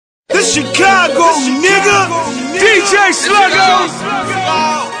Chicago, nigga. DJ Sluggo.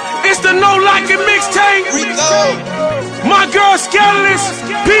 It's the No Locking Mixtape. Rico. My girl Smylez.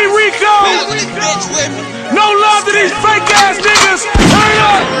 Rico. No love to these fake ass niggas. Turn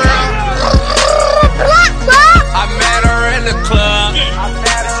up. I met her in the club.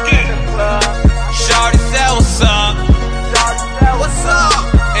 Shorty said, "What's up?" What's up?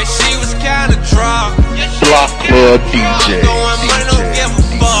 And she was kinda drunk. Block Club DJ. Don't give a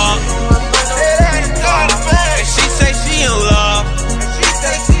fuck. And she say she in love.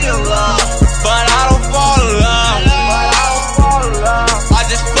 But I don't fall in love. I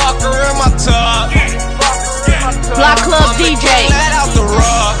just fuck her in my tub. Block Club DJ. Let out the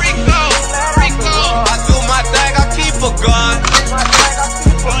rug. I do my thing, I keep a gun.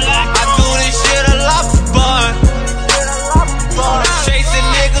 I do this shit a lot for fun. Chasing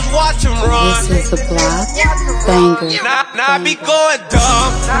niggas, watch them run. This is a block banger. Now I be going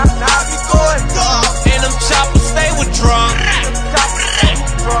dumb. And them choppers stay with drunk.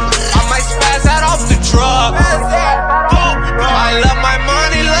 I might spaz out off the drug. I love my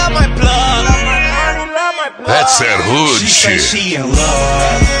money, love my plug. That's that hood shit. She in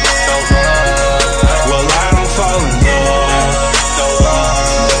love. Well, I don't fall in love.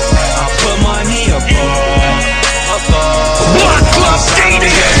 I put money above. Block Club DJ.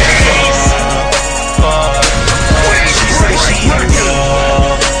 She say she in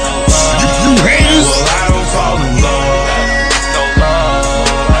love. You haters. Well, I don't fall in love.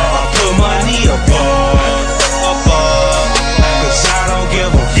 I put money above. Cause I don't give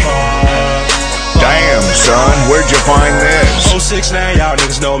a fuck. Damn, son, where'd you find this? 069, y'all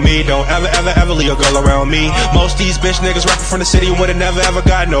niggas know me. Don't ever leave a girl around me. Most these bitch niggas rapping from the city would've never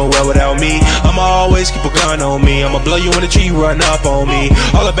got nowhere without me. I'ma always keep a gun on me. I'ma blow you in the tree, run up on me.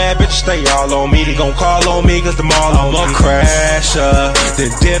 All the bad bitches stay all on me. They gon' call on me cause the mall on me. I'ma crash her,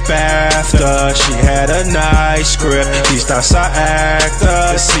 then dip after. She had a nice script. These thoughts I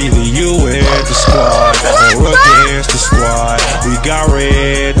actor. It's either you with the squad or against the squad. We got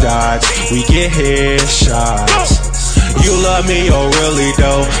red dots, we get headshots. You love me, oh really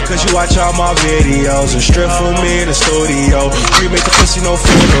though? Cause you watch all my videos and strip for me in the studio. We make the pussy no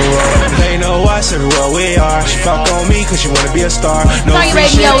funeral. They know us everywhere we are. She fuck on me cause she wanna be a star. No free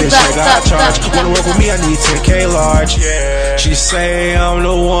shit, this shit got charge. Wanna work with me, I need 10K large. Yeah. She say I'm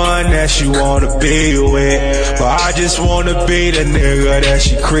the one that she wanna be with, but I just wanna be the nigga that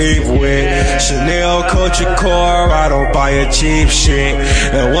she creep with. Chanel, Coach, and Core, I don't buy a cheap shit.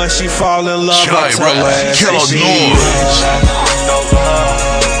 And once she fall in love, I tell her ass that she well,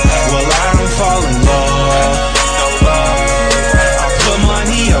 I don't fall in love. I put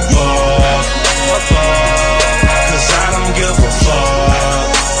money above. Cause I don't give a fuck.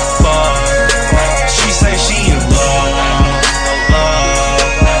 She say she in love.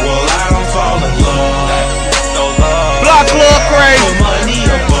 Well, I don't fall in love. Block Club Crazy. Put money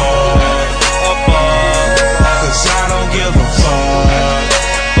above. Cause I don't give a fuck.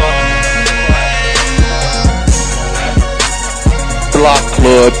 Block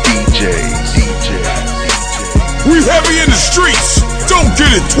Club DJ. We heavy in the streets. Don't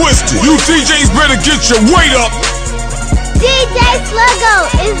get it twisted. You DJs better get your weight up. DJ Sluggo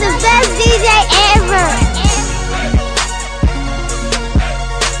is the best DJ ever.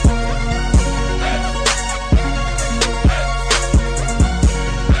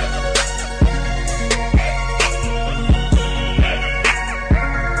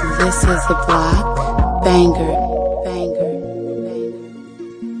 This is a block banger.